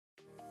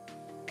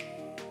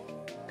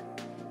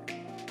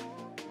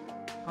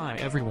Hi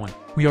everyone,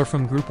 we are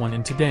from Group 1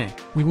 and today,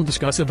 we will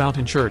discuss about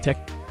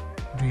Insurtech.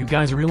 Do you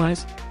guys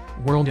realize?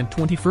 World in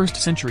 21st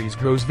centuries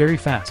grows very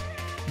fast.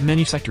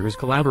 Many sectors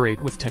collaborate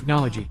with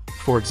technology,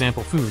 for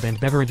example food and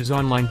beverages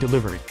online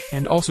delivery,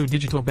 and also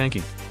digital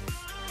banking.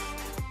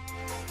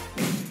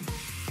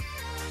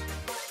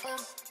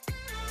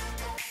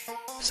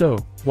 So,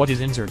 what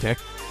is Insurtech?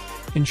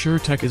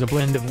 Insurtech is a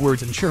blend of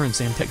words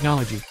insurance and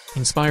technology,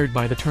 inspired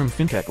by the term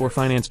fintech or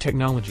finance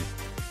technology.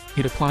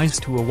 It applies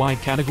to a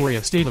wide category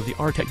of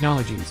state-of-the-art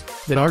technologies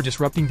that are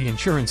disrupting the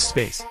insurance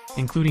space,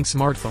 including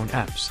smartphone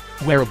apps,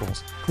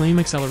 wearables, claim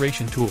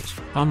acceleration tools,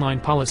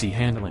 online policy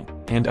handling,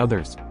 and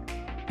others.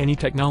 Any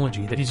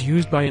technology that is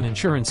used by an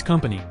insurance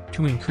company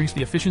to increase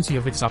the efficiency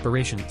of its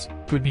operations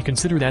could be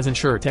considered as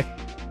Insurtech.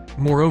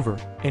 Moreover,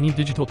 any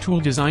digital tool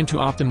designed to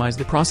optimize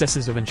the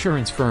processes of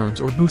insurance firms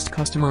or boost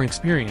customer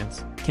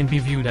experience can be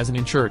viewed as an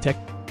Insurtech.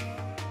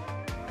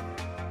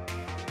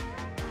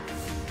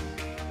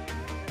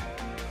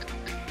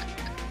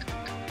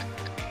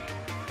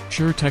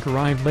 Insurtech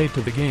arrived late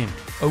to the game,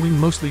 owing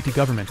mostly to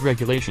government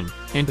regulation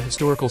and the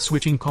historical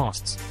switching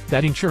costs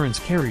that insurance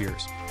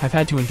carriers have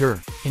had to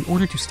endure in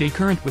order to stay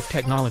current with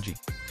technology.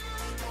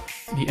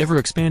 The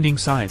ever-expanding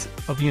size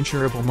of the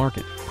insurable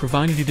market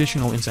provided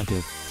additional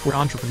incentive for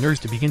entrepreneurs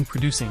to begin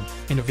producing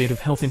innovative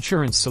health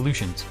insurance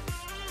solutions.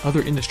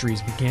 Other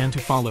industries began to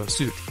follow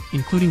suit,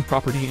 including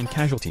property and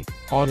casualty,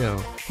 auto,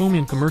 home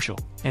and commercial,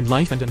 and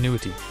life and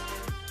annuity.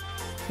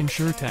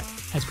 Insurtech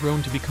has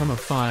grown to become a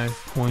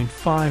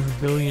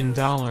 $5.5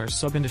 billion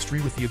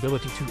sub-industry with the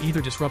ability to either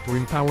disrupt or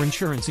empower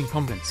insurance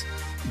incumbents.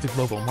 The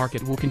global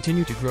market will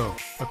continue to grow,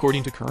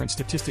 according to current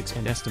statistics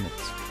and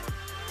estimates.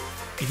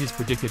 It is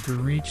predicted to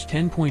reach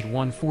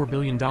 $10.14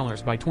 billion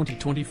by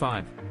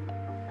 2025.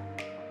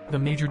 The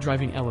major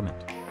driving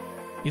element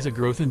is a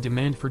growth in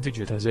demand for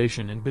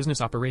digitization and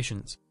business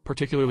operations,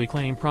 particularly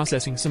claim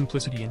processing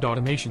simplicity and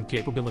automation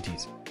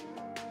capabilities.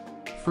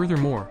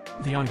 Furthermore,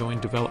 the ongoing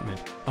development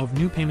of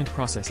new payment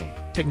processing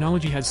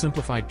technology has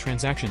simplified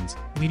transactions,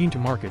 leading to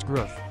market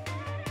growth.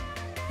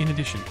 In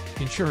addition,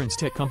 insurance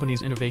tech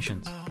companies'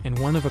 innovations and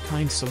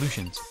one-of-a-kind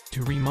solutions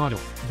to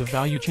remodel the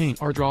value chain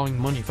are drawing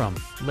money from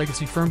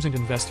legacy firms and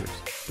investors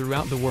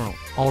throughout the world.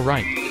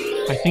 Alright,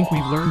 I think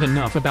we've learned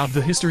enough about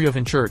the history of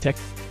Insurtech.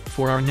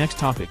 For our next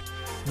topic,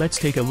 let's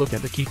take a look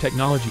at the key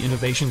technology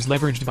innovations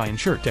leveraged by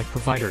Insurtech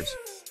providers.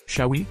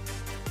 Shall we?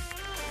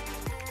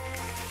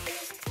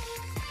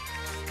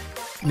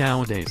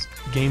 Nowadays,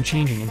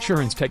 game-changing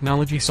insurance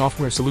technology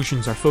software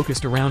solutions are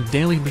focused around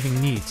daily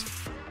living needs.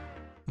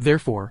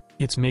 Therefore,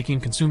 it's making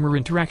consumer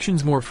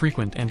interactions more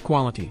frequent and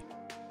quality.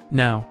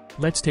 Now,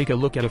 let's take a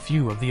look at a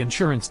few of the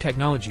insurance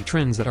technology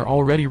trends that are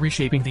already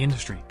reshaping the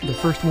industry. The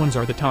first ones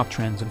are the top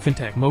trends in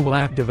fintech mobile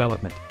app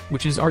development,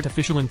 which is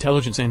artificial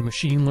intelligence and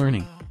machine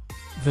learning.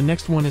 The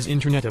next one is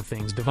Internet of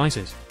Things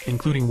devices,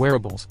 including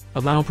wearables,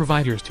 allow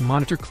providers to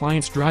monitor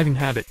clients' driving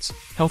habits,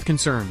 health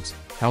concerns,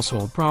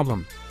 household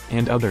problems,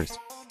 and others.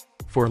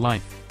 For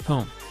life,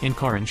 home, and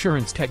car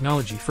insurance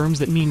technology firms,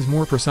 that means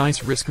more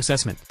precise risk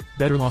assessment,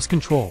 better loss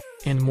control,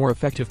 and more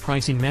effective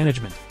pricing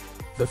management.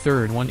 The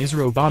third one is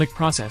robotic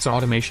process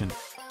automation.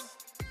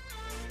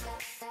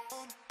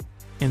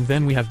 And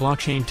then we have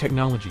blockchain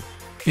technology.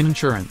 In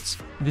insurance,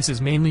 this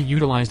is mainly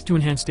utilized to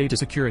enhance data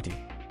security.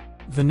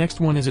 The next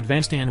one is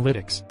advanced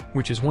analytics,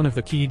 which is one of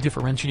the key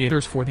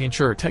differentiators for the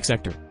Insurtech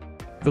sector.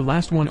 The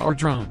last one are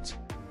drones.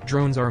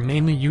 Drones are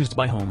mainly used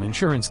by home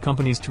insurance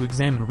companies to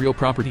examine real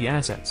property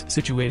assets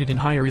situated in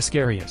high-risk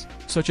areas,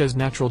 such as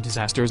natural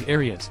disasters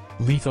areas,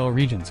 lethal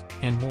regions,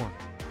 and more.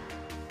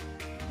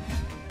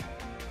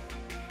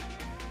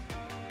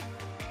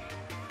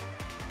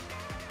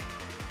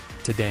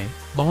 Today,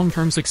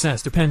 long-term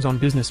success depends on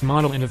business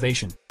model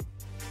innovation.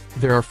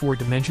 There are 4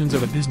 dimensions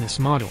of a business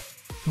model.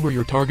 Who are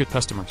your target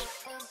customers?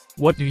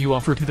 What do you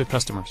offer to the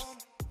customers?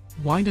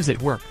 Why does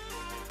it work?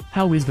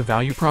 How is the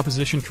value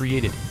proposition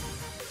created?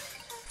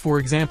 For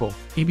example,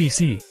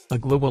 ABC, a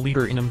global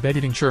leader in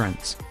embedded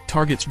insurance,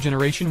 targets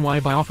Generation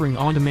Y by offering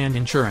on-demand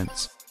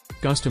insurance.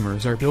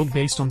 Customers are billed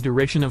based on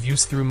duration of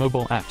use through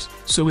mobile apps,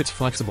 so it's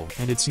flexible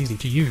and it's easy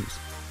to use.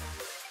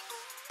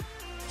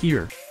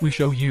 Here, we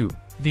show you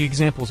the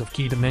examples of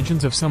key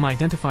dimensions of some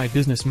identified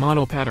business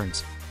model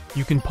patterns.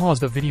 You can pause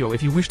the video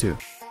if you wish to.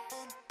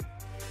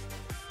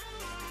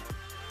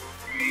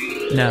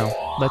 Now,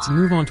 let's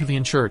move on to the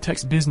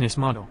Insurtech's business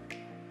model.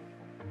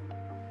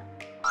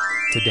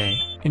 Today,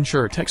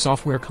 Insurtech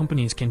software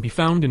companies can be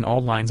found in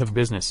all lines of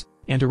business,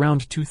 and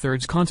around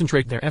 2/3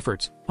 concentrate their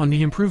efforts on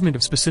the improvement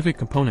of specific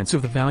components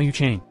of the value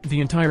chain. The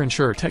entire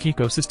Insurtech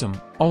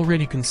ecosystem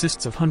already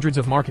consists of hundreds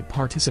of market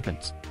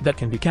participants that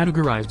can be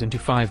categorized into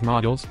 5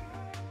 models.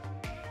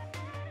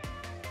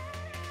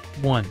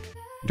 1.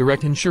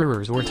 Direct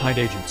insurers or tied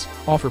agents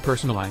offer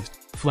personalized,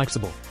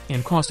 flexible,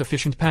 and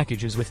cost-efficient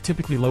packages with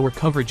typically lower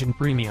coverage and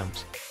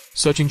premiums.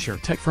 Such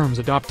Insurtech firms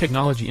adopt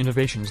technology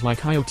innovations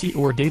like IoT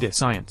or data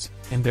science,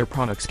 and their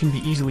products can be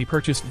easily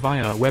purchased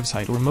via a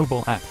website or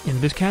mobile app.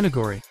 In this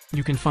category,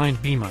 you can find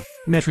Bima,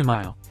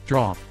 Metrimile,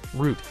 Draw,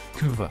 Root,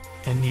 Kuva,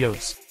 and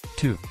Neos.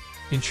 2.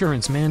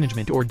 insurance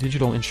management or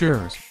digital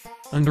insurers.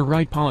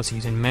 Underwrite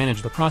policies and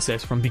manage the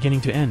process from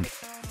beginning to end.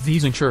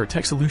 These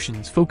Insurtech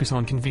solutions focus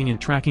on convenient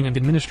tracking and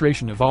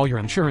administration of all your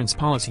insurance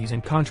policies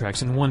and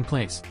contracts in one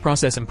place.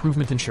 Process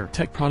improvement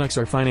Insurtech products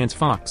are Finance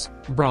Fox,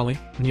 Brawley,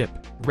 Nip,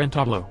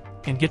 Rentablo,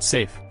 and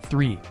GetSafe.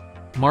 3.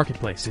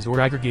 Marketplaces or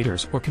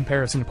aggregators or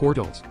comparison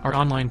portals are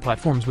online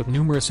platforms with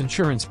numerous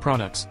insurance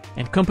products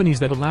and companies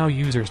that allow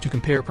users to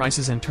compare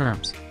prices and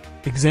terms.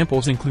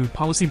 Examples include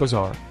Policy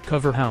Bazaar,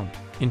 CoverHound,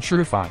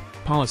 Insurify,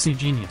 Policy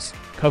Genius,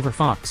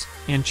 CoverFox,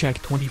 and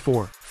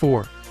Check24.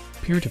 4.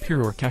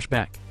 Peer-to-peer or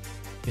cashback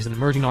is an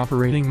emerging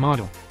operating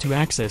model to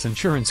access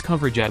insurance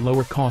coverage at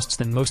lower costs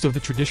than most of the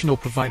traditional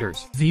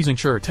providers. These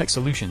Insurtech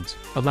solutions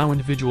allow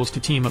individuals to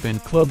team up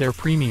and club their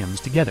premiums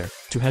together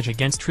to hedge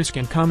against risk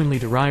and commonly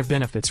derive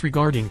benefits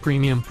regarding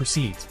premium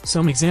proceeds.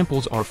 Some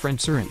examples are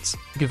Friendsurance,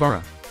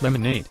 Guevara,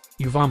 Lemonade,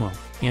 Uvamo,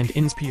 and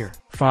Inspire.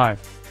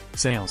 5.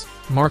 Sales,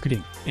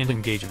 marketing, and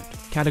engagement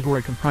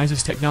category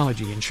comprises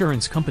technology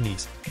insurance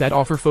companies that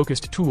offer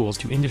focused tools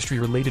to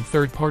industry-related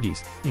third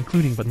parties,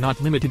 including but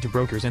not limited to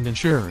brokers and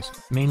insurers,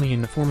 mainly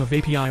in the form of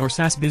API or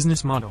SaaS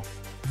business model.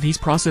 These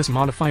process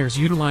modifiers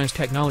utilize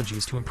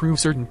technologies to improve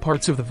certain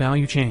parts of the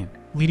value chain,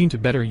 leading to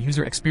better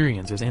user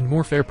experiences and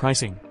more fair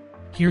pricing.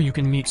 Here you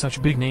can meet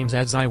such big names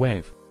as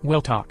iWave,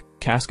 Welltalk,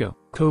 Casco,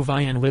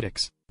 Covi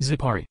Analytics,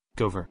 Zipari,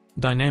 Cover,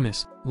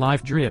 Dynamis,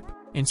 LiveDrip,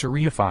 and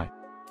Surreify.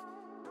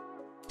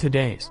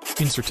 Today's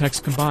Insurtech's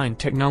combined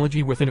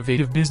technology with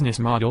innovative business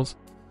models.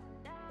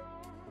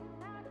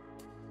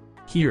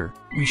 Here,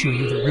 we show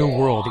you the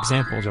real-world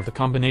examples of the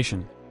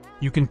combination.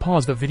 You can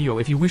pause the video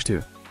if you wish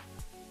to.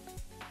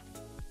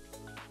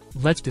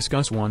 Let's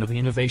discuss one of the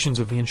innovations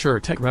of the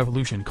Insurtech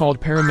revolution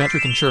called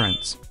parametric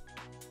insurance.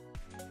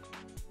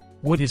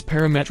 What is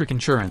parametric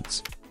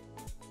insurance?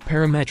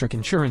 Parametric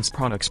insurance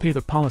products pay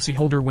the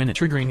policyholder when a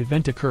triggering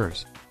event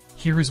occurs.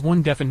 Here is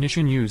one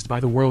definition used by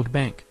the World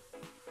Bank.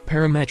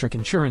 Parametric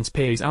insurance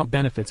pays out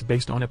benefits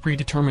based on a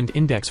predetermined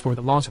index for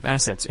the loss of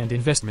assets and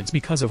investments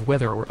because of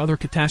weather or other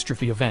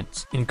catastrophe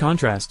events. In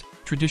contrast,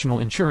 traditional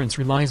insurance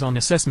relies on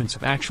assessments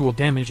of actual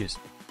damages.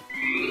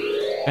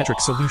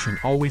 Parametric solution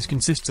always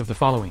consists of the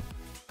following.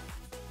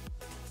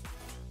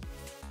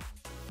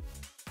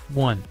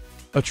 1.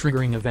 A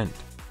triggering event.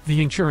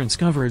 The insurance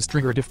cover is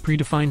triggered if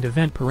predefined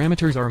event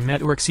parameters are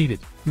met or exceeded,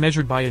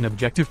 measured by an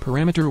objective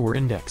parameter or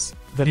index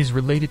that is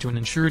related to an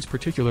insured's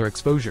particular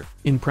exposure.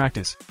 In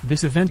practice,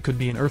 this event could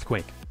be an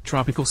earthquake,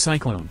 tropical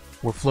cyclone,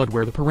 or flood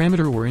where the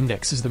parameter or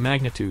index is the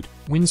magnitude,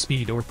 wind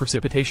speed or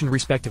precipitation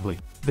respectively.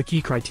 The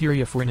key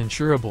criteria for an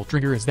insurable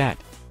trigger is that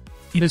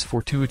it is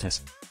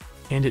fortuitous,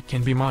 and it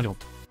can be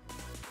modeled.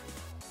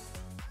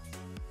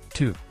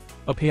 2.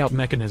 A payout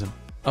mechanism.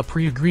 A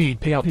pre-agreed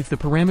payout if the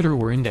parameter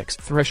or index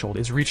threshold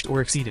is reached or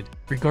exceeded,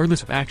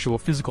 regardless of actual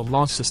physical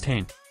loss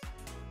sustained.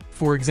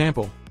 For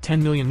example,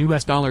 $10 million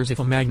if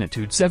a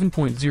magnitude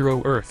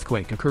 7.0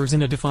 earthquake occurs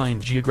in a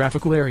defined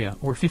geographical area,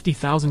 or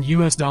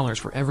 $50,000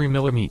 for every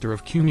millimeter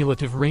of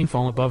cumulative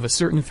rainfall above a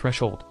certain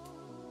threshold.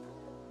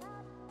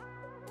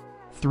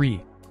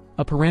 3.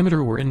 A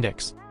parameter or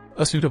index.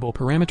 A suitable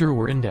parameter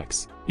or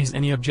index is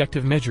any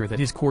objective measure that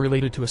is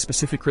correlated to a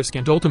specific risk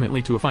and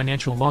ultimately to a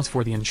financial loss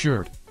for the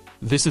insured.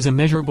 This is a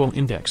measurable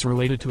index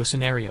related to a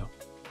scenario.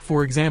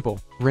 For example,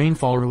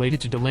 rainfall related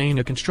to delaying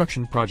a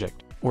construction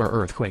project, or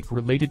earthquake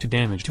related to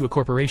damage to a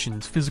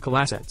corporation's physical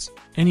assets.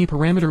 Any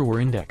parameter or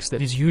index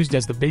that is used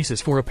as the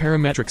basis for a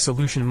parametric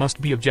solution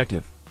must be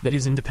objective, that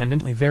is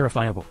independently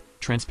verifiable,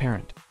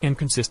 transparent, and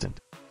consistent.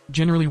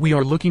 Generally, we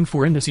are looking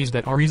for indices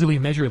that are easily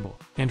measurable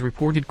and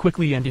reported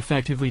quickly and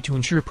effectively to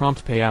ensure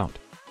prompt payout.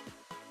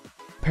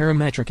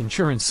 Parametric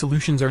insurance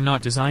solutions are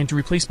not designed to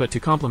replace but to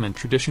complement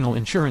traditional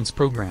insurance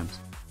programs.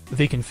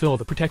 They can fill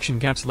the protection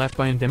gaps left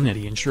by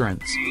indemnity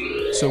insurance.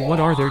 So what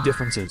are their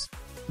differences?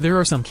 There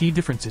are some key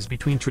differences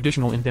between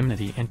traditional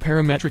indemnity and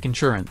parametric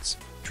insurance.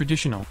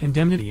 Traditional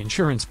indemnity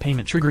insurance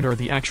payment triggered are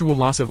the actual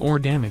loss of or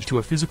damage to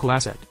a physical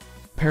asset.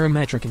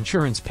 Parametric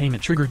insurance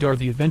payment triggered are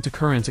the event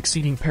occurrence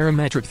exceeding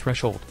parametric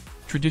threshold.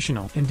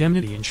 Traditional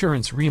indemnity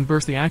insurance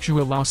reimburse the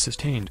actual loss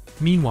sustained.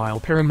 Meanwhile,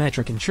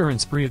 parametric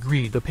insurance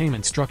pre-agreed the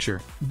payment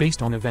structure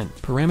based on event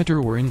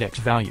parameter or index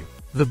value.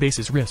 The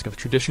basis risk of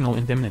traditional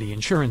indemnity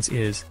insurance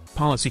is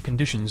policy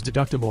conditions,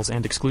 deductibles,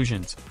 and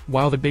exclusions,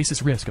 while the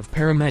basis risk of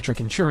parametric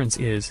insurance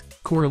is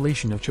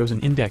correlation of chosen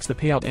index, the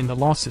payout, and the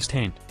loss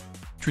sustained.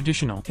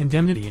 Traditional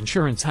indemnity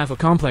insurance have a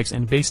complex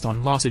and based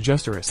on loss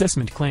adjuster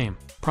assessment claim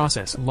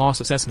process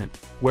loss assessment,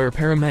 where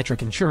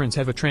parametric insurance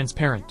have a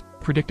transparent,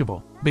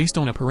 predictable, based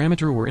on a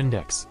parameter or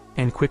index,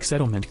 and quick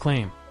settlement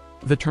claim.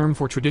 The term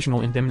for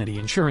traditional indemnity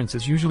insurance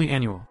is usually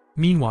annual,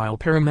 meanwhile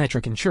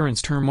parametric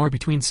insurance term are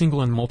between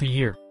single and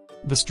multi-year.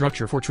 The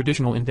structure for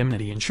traditional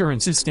indemnity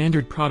insurance is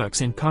standard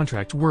products and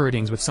contract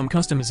wordings with some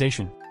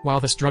customization,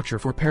 while the structure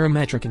for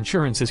parametric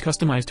insurance is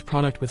customized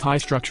product with high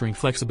structuring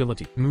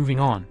flexibility. Moving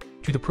on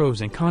to the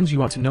pros and cons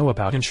you ought to know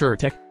about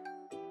Insurtech.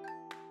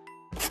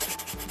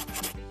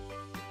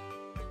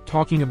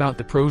 Talking about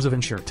the pros of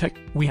Insurtech,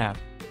 we have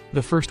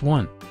the first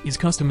one is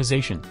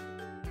customization.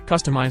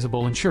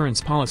 Customizable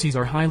insurance policies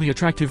are highly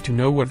attractive to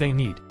know what they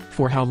need,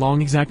 for how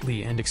long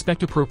exactly, and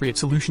expect appropriate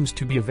solutions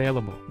to be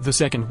available. The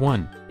second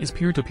one is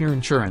peer-to-peer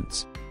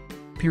insurance.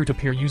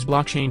 Peer-to-peer use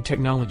blockchain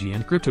technology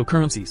and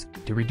cryptocurrencies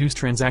to reduce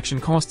transaction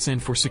costs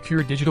and for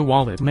secure digital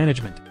wallet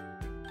management.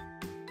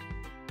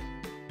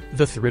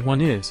 The third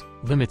one is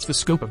limits the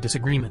scope of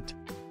disagreement.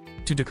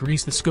 To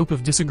decrease the scope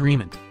of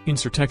disagreement,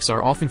 Insurtechs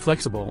are often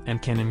flexible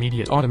and can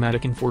immediate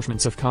automatic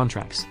enforcements of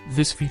contracts.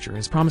 This feature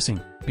is promising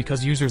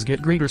because users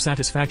get greater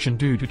satisfaction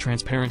due to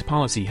transparent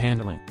policy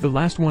handling. The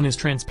last one is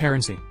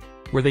transparency,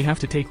 where they have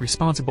to take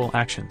responsible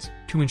actions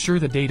to ensure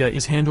the data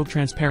is handled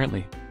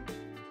transparently.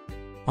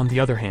 On the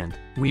other hand,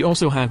 we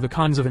also have the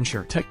cons of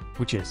Insurtech,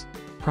 which is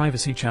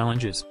privacy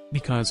challenges,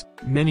 because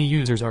many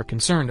users are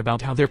concerned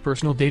about how their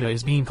personal data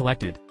is being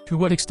collected, to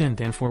what extent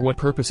and for what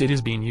purpose it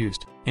is being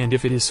used, and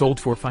if it is sold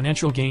for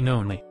financial gain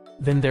only.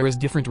 Then there is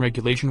different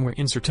regulation where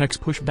Insurtechs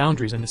push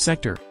boundaries in the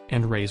sector,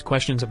 and raise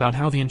questions about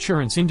how the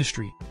insurance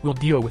industry will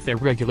deal with their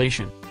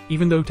regulation.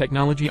 Even though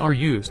technology are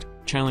used,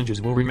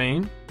 challenges will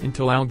remain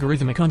until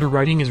algorithmic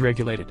underwriting is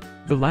regulated.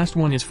 The last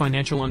one is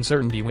financial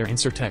uncertainty, where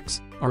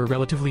Insurtechs are a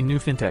relatively new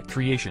fintech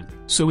creation,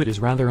 so it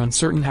is rather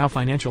uncertain how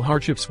financial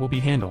hardships will be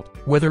handled,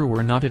 whether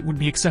or not it would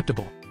be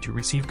acceptable to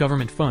receive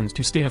government funds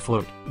to stay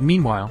afloat.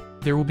 Meanwhile,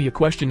 there will be a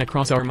question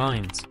across our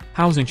minds: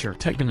 how's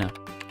Insurtech gonna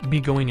be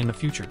going in the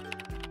future?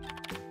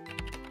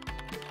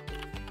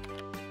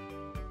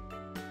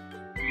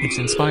 It's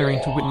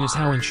inspiring to witness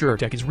how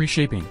Insurtech is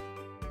reshaping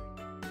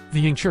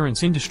the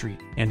insurance industry,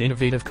 and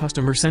innovative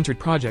customer-centered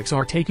projects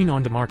are taking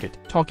on the market.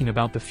 Talking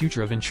about the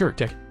future of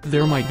Insurtech,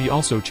 there might be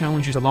also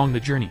challenges along the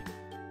journey.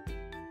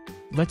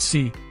 Let's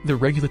see, the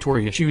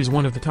regulatory issue is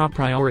one of the top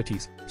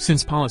priorities,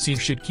 since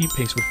policies should keep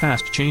pace with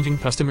fast-changing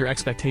customer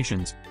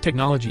expectations,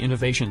 technology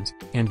innovations,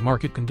 and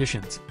market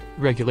conditions.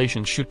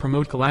 Regulations should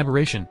promote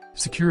collaboration,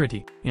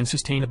 security, and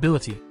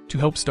sustainability to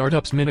help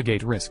startups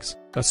mitigate risks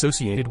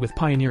associated with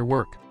pioneer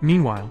work.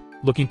 Meanwhile,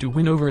 looking to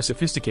win over a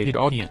sophisticated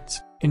audience,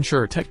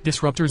 Insurtech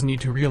disruptors need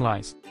to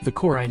realize the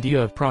core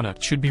idea of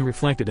product should be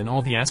reflected in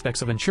all the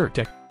aspects of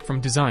Insurtech, from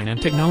design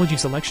and technology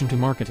selection to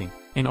marketing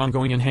and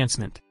ongoing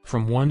enhancement.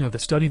 From one of the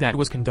study that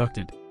was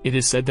conducted, it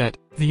is said that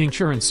the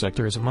insurance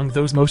sector is among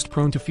those most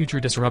prone to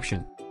future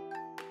disruption.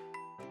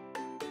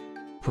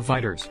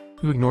 Providers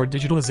who ignore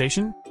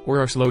digitalization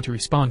or are slow to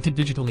respond to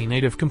digitally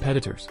native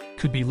competitors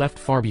could be left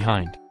far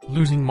behind,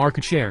 losing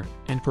market share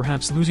and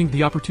perhaps losing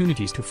the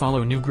opportunities to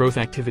follow new growth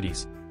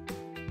activities.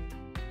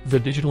 The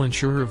digital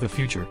insurer of the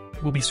future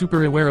will be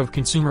super aware of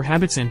consumer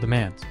habits and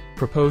demands,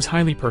 propose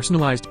highly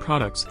personalized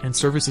products and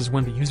services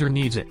when the user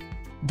needs it.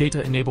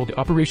 Data-enabled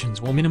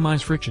operations will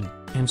minimize friction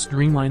and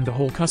streamline the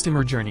whole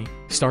customer journey,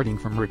 starting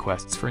from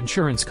requests for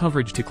insurance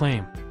coverage to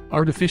claim.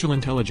 Artificial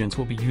intelligence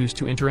will be used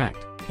to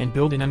interact and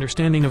build an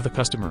understanding of the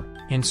customer,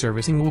 and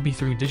servicing will be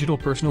through digital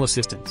personal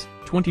assistants,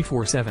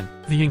 24/7.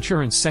 The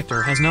insurance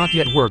sector has not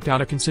yet worked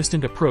out a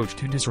consistent approach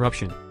to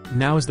disruption.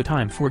 Now is the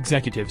time for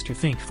executives to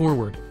think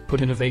forward,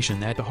 put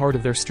innovation at the heart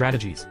of their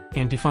strategies,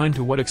 and define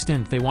to what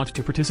extent they want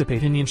to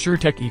participate in the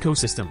Insurtech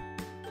ecosystem.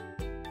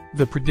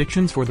 The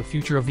predictions for the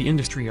future of the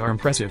industry are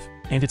impressive,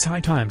 and it's high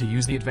time to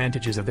use the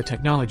advantages of the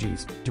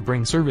technologies to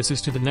bring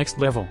services to the next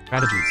level.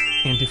 Strategies,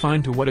 and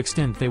define to what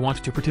extent they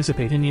want to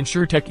participate in the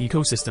Insurtech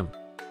ecosystem.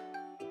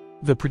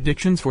 The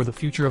predictions for the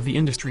future of the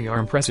industry are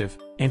impressive,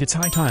 and it's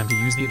high time to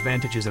use the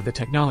advantages of the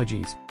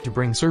technologies to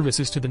bring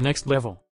services to the next level.